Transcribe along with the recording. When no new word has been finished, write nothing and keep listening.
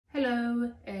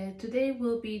today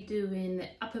we'll be doing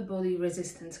upper body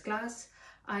resistance class.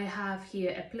 I have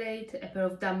here a plate, a pair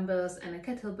of dumbbells and a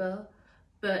kettlebell,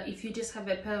 but if you just have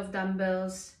a pair of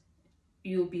dumbbells,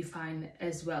 you'll be fine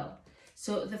as well.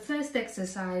 So the first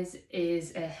exercise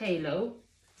is a halo.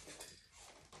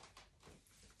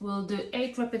 We'll do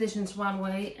 8 repetitions one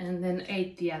way and then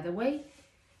 8 the other way.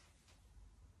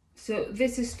 So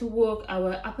this is to work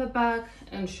our upper back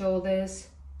and shoulders,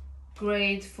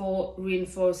 great for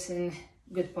reinforcing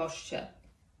good posture.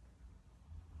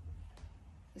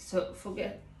 So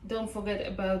don't forget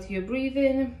about your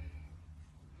breathing.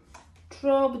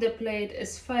 Drop the plate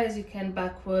as far as you can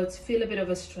backwards, feel a bit of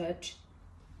a stretch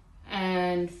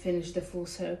and finish the full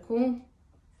circle.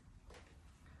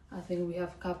 I think we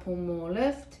have a couple more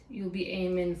left. You'll be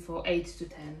aiming for 8 to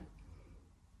 10.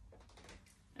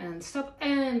 And stop,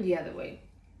 and the other way.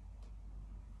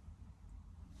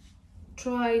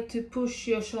 Try to push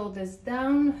your shoulders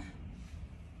down.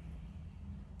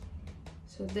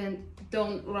 So then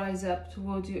don't rise up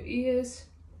towards your ears.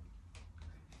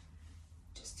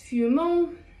 Just a few more.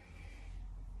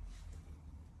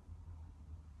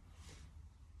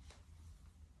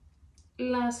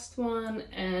 Last one,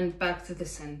 and back to the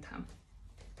center.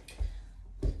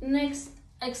 Next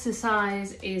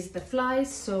exercise is the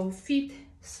flies. So feet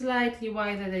slightly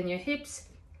wider than your hips,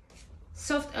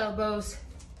 soft elbows,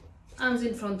 arms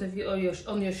in front of you or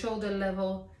on your shoulder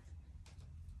level,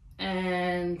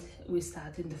 and we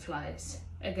start in the flies.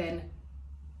 Again,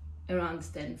 around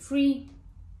 10. 3,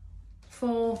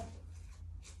 4,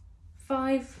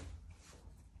 5,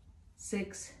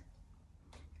 6,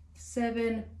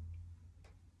 7,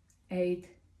 8,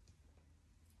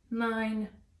 9,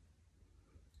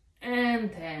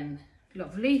 and 10.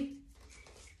 Lovely.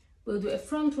 We'll do a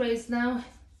front raise now.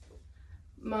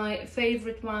 My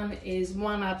favorite one is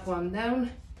 1 up, 1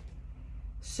 down.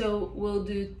 So we'll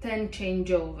do 10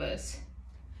 changeovers.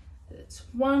 That's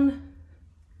 1,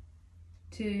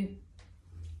 2,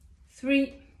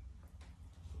 3,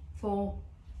 4,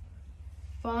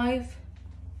 5,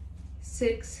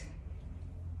 6,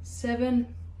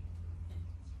 7,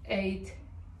 8,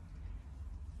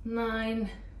 9,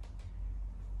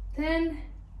 10.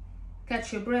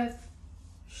 Catch your breath,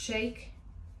 shake,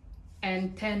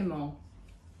 and 10 more.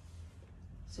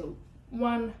 So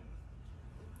 1,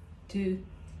 2,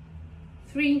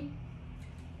 3,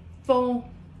 4,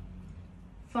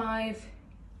 5,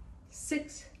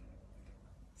 6,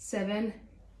 7,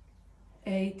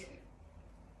 8,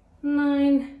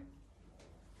 9,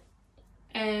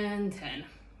 and 10.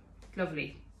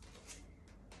 Lovely.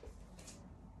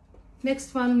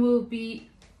 Next one will be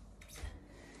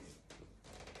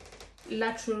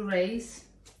lateral raise.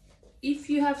 If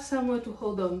you have somewhere to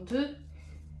hold on to,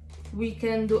 we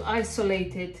can do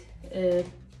isolated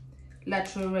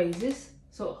lateral raises.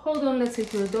 So hold on, let's say,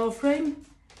 to the door frame,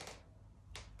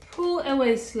 pull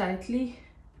away slightly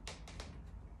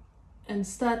and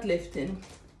start lifting.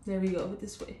 There we go,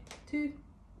 this way. 2,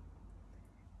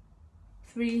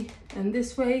 3, and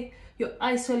this way you're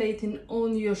isolating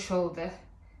on your shoulder.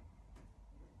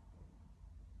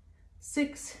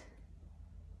 6,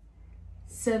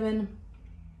 7,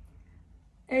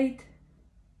 8,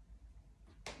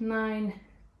 9,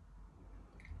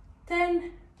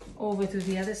 10. Over to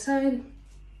the other side.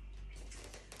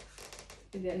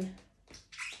 Again,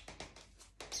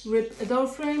 rip a door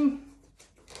frame,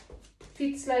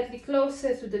 feet slightly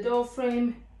closer to the door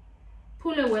frame,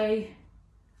 pull away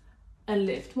and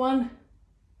lift. 1,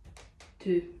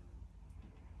 2,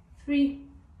 3,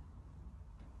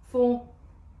 4,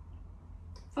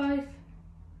 5,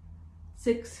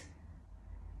 6,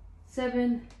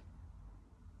 7,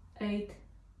 8,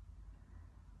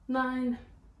 9,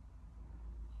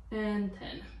 and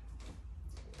 10.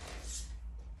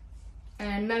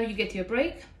 And now you get your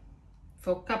break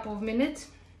for a couple of minutes.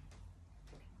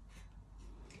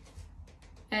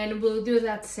 And we'll do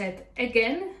that set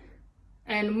again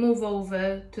and move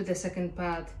over to the second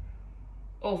part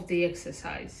of the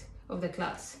exercise, of the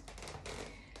class.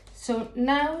 So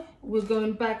now we're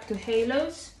going back to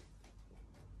halos.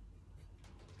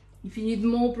 If you need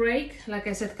more break, like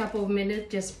I said, a couple of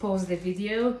minutes, just pause the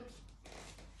video.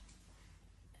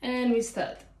 And we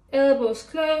start. Elbows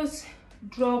close,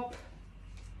 drop,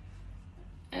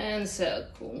 and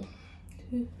circle.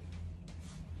 2,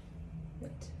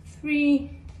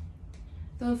 3.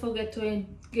 Don't forget to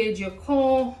engage your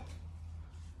core.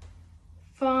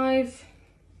 5,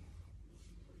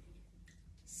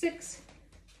 6,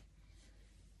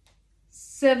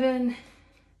 7,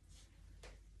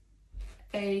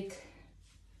 8,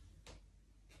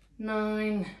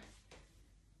 9,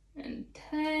 and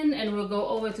 10, and we'll go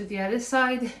over to the other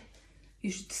side.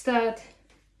 You should start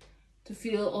to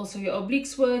feel also your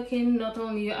obliques working, not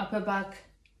only your upper back.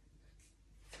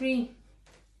 3,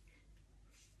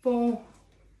 4,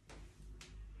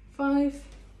 5,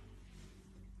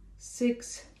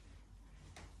 6,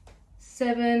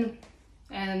 7,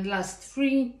 and last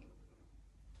 3,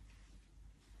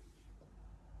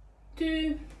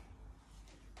 2,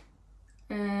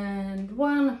 and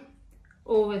 1.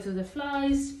 Over to the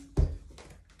flies.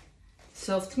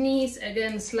 Soft knees,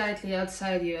 again slightly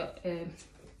outside your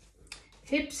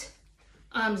hips,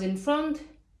 arms in front,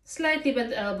 slightly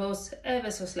bent elbows, ever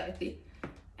so slightly,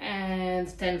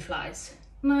 and 10 flies.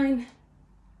 9,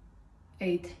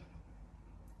 8,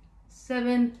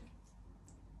 7,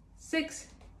 6,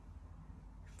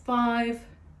 5,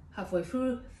 halfway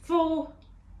through, 4,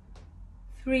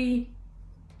 3,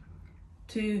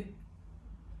 2,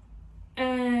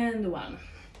 and 1.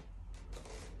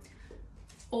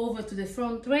 Over to the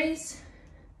front raise.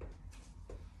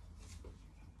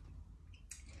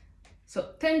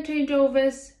 So 10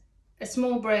 changeovers, a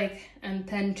small break, and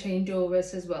 10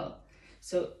 changeovers as well.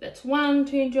 So that's 1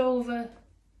 changeover,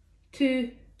 2,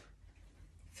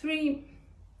 3,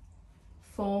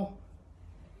 4,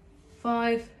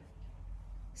 5,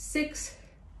 6,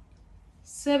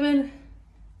 7,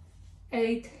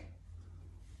 8,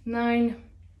 9,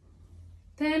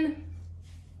 10.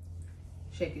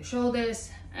 Shake your shoulders,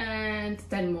 and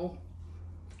 10 more.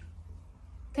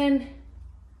 10,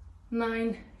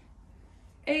 9,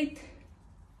 8,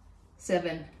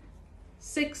 7,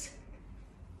 6,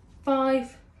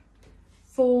 5,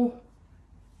 4,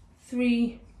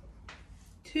 3,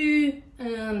 2,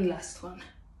 and last one.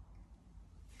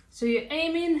 So you're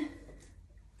aiming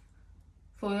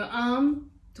for your arm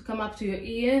to come up to your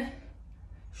ear,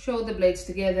 shoulder blades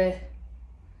together,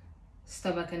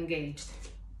 stomach engaged.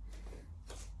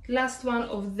 Last one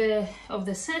of the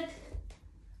set,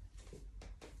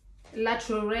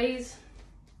 lateral raise.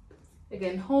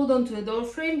 Again, hold on to the door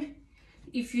frame.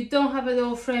 If you don't have a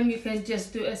door frame, you can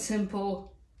just do a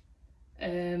simple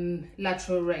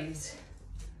lateral raise.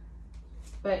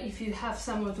 But if you have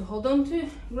somewhere to hold on to,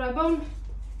 grab on,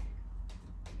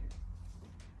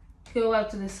 go out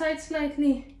to the side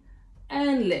slightly,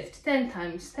 and lift 10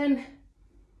 times. 10,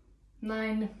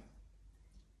 9,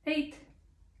 8,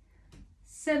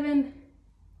 7,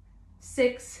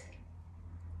 6,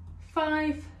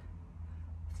 5,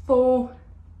 4,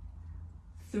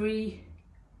 3,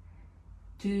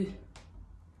 2,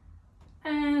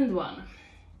 and 1.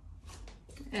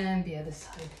 And the other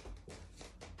side.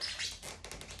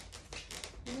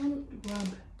 One,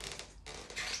 grab,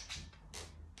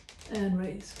 and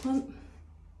raise. 1,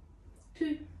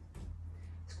 2,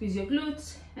 squeeze your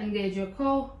glutes, engage your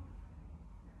core.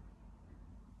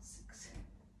 6,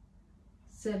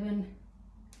 7,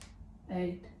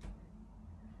 8,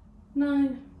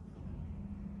 9,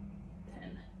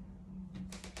 10.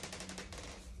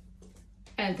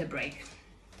 And a break.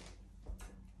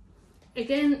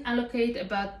 Again, allocate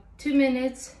about 2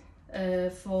 minutes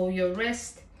for your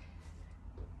rest.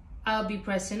 I'll be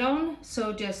pressing on,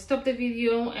 so just stop the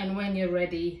video, and when you're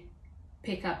ready,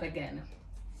 pick up again.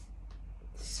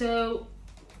 So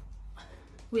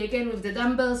we again with the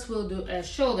dumbbells, we'll do a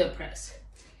shoulder press.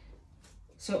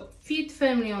 So feet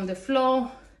firmly on the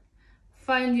floor,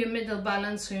 find your middle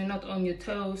balance so you're not on your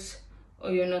toes or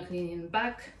you're not leaning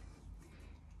back.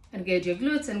 Engage your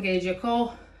glutes, engage your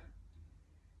core,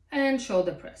 and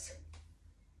shoulder press.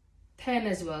 10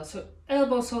 as well, so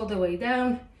elbows all the way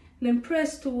down, then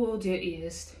press towards your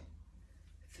ears.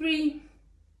 3,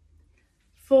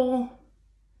 4,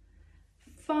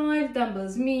 5,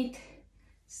 dumbbells meet.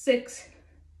 6,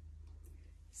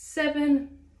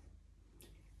 7,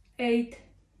 8,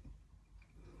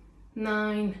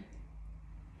 9,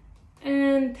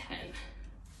 and 10.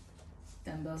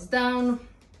 Dumbbells down.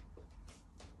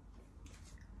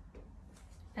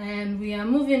 And we are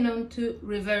moving on to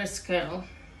reverse curl.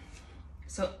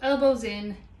 So elbows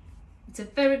in. It's a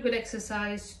very good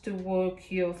exercise to work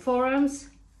your forearms,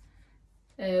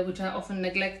 which are often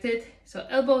neglected. So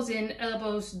elbows in,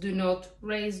 elbows do not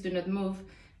raise, do not move,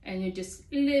 and you just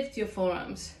lift your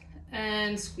forearms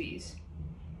and squeeze.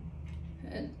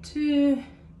 And 2.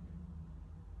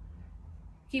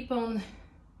 Keep on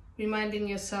reminding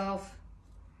yourself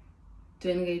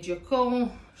to engage your core,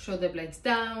 shoulder blades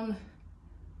down.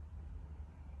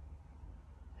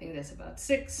 I think that's about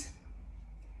 6,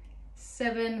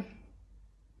 7,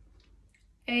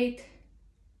 8,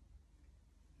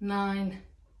 9,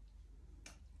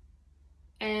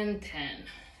 and 10.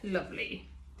 Lovely.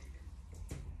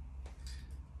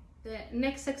 The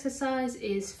next exercise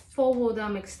is forward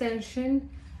arm extension,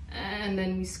 and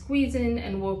then we squeeze in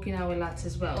and work in our lats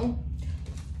as well.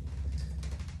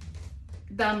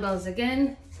 dumbbells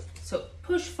again. So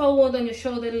push forward on your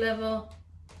shoulder level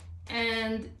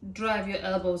and drive your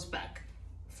elbows back,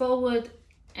 forward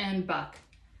and back.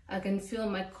 I can feel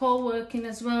my core working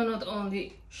as well, not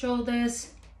only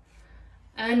shoulders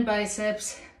and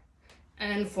biceps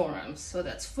and forearms. So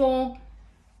that's 4,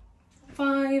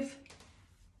 5,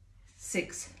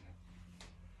 6,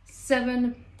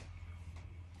 7,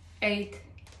 8,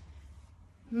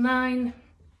 9,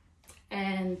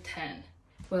 and 10.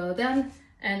 Well done.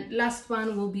 And last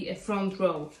one will be a front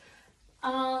row.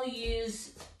 I'll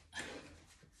use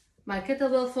my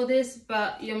kettlebell for this,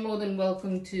 but you're more than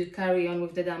welcome to carry on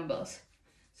with the dumbbells.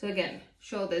 So again,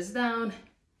 shoulders down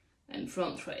and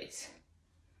front raise.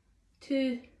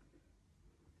 2,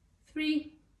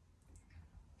 3,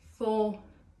 4,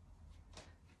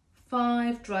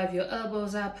 5, drive your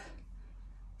elbows up.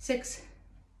 6,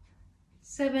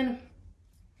 7,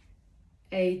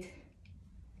 8,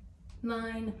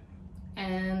 9,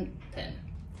 and 10.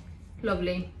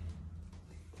 Lovely.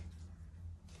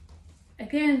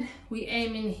 Again, we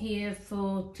aim in here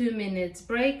for 2 minutes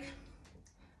break.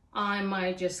 I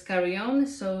might just carry on,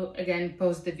 so again,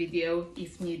 pause the video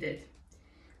if needed.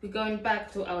 We're going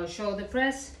back to our shoulder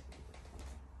press.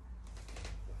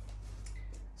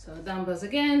 So dumbbells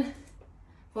again.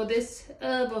 For this,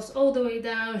 elbows all the way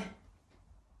down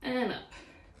and up.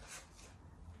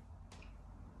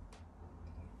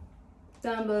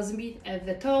 Dumbbells meet at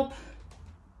the top.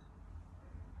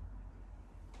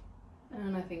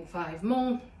 And I think 5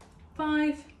 more.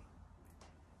 5,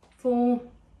 4,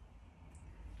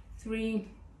 3,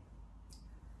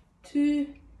 2,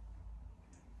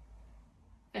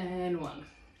 and 1.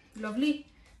 Lovely.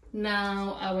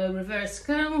 Now our reverse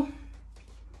curl.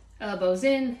 Elbows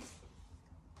in,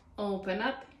 open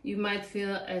up. You might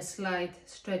feel a slight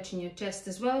stretch in your chest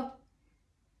as well.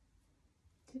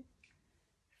 2,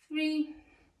 3.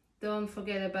 Don't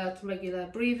forget about regular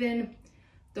breathing.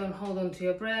 Don't hold on to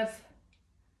your breath.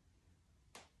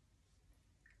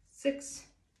 6,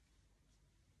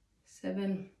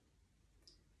 7,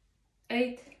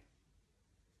 8,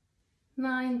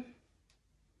 9,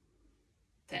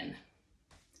 10.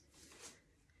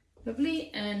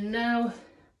 Lovely. And now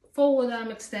forward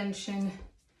arm extension.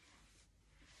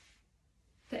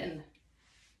 10,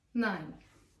 9,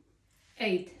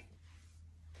 8,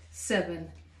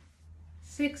 7,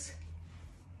 6,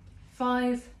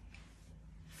 5,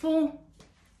 4,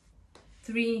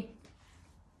 3,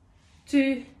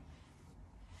 2,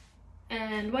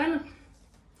 and 1.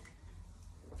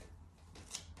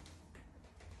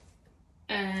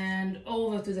 And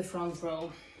over to the front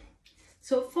row.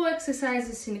 So 4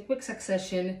 exercises in a quick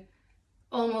succession,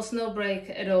 almost no break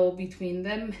at all between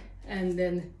them, and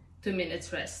then 2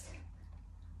 minutes rest.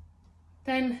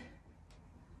 10,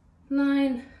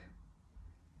 9,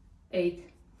 8,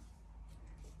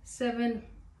 7,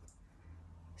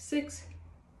 6,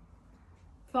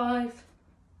 5,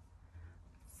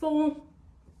 4,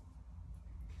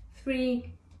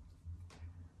 3,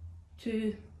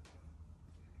 2,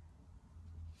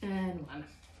 and 1.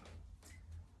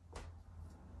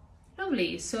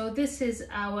 Lovely. So this is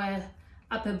our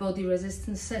upper body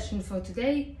resistance session for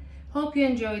today. Hope you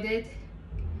enjoyed it,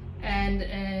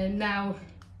 and now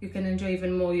you can enjoy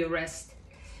even more your rest.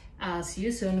 I'll see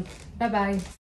you soon. Bye bye.